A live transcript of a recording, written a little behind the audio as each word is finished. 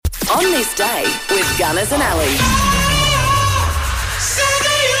On This Day with Gunners and Alley.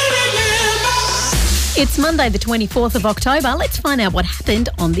 It's Monday the 24th of October. Let's find out what happened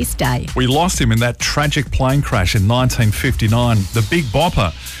on this day. We lost him in that tragic plane crash in 1959. The Big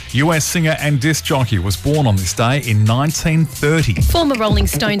Bopper, US singer and disc jockey, was born on this day in 1930. Former Rolling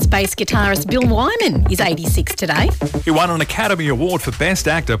Stones bass guitarist Bill Wyman is 86 today. He won an Academy Award for Best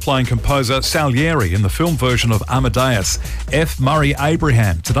Actor playing composer Salieri in the film version of Amadeus. F. Murray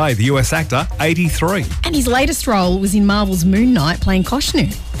Abraham, today the US actor, 83. And his latest role was in Marvel's Moon Knight playing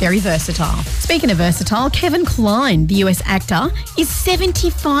Koshnu. Very versatile. Speaking of versatile, Kevin Kline, the US actor, is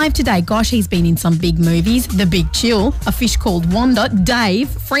 75 today. Gosh, he's been in some big movies. The Big Chill, A Fish Called Wanda, Dave,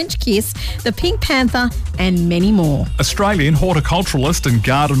 French Kiss, The Pink Panther, and many more. Australian horticulturalist and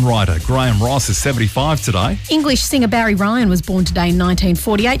garden writer Graham Ross is 75 today. English singer Barry Ryan was born today in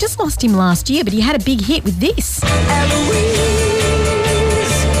 1948. Just lost him last year, but he had a big hit with this.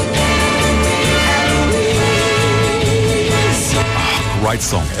 Great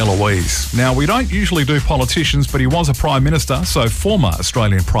song, Eloise. Now, we don't usually do politicians, but he was a Prime Minister, so former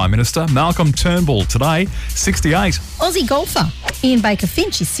Australian Prime Minister Malcolm Turnbull, today, 68. Aussie golfer Ian Baker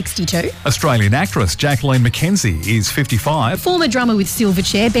Finch is 62. Australian actress Jacqueline McKenzie is 55. Former drummer with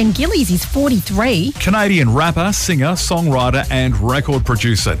Silverchair Ben Gillies is 43. Canadian rapper, singer, songwriter and record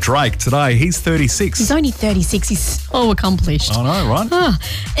producer Drake, today, he's 36. He's only 36. He's so accomplished. I know, right?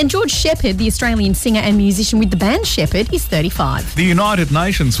 And George Shepherd, the Australian singer and musician with the band Shepherd, is 35. The United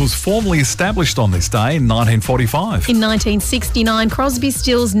Nations was formally established on this day in 1945. In 1969, Crosby,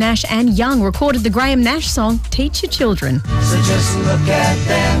 Stills, Nash and Young recorded the Graham Nash song, Teach Your Children. So just look at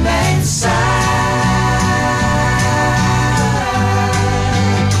them and sigh,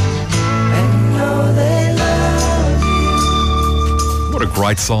 and know they love you. What a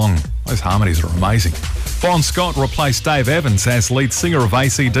great song. Those harmonies are amazing. Bon Scott replaced Dave Evans as lead singer of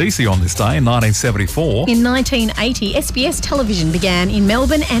AC/DC on this day in 1974. In 1980, SBS television began in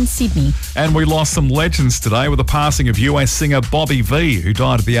Melbourne and Sydney. And we lost some legends today with the passing of US singer Bobby Vee, who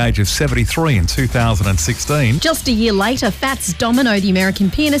died at the age of 73 in 2016. Just a year later, Fats Domino, the American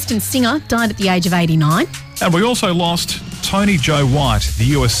pianist and singer, died at the age of 89. And we also lost Tony Joe White, the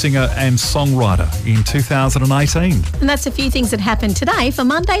US singer and songwriter, in 2018. And that's a few things that happened today for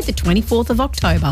Monday, the 24th of October.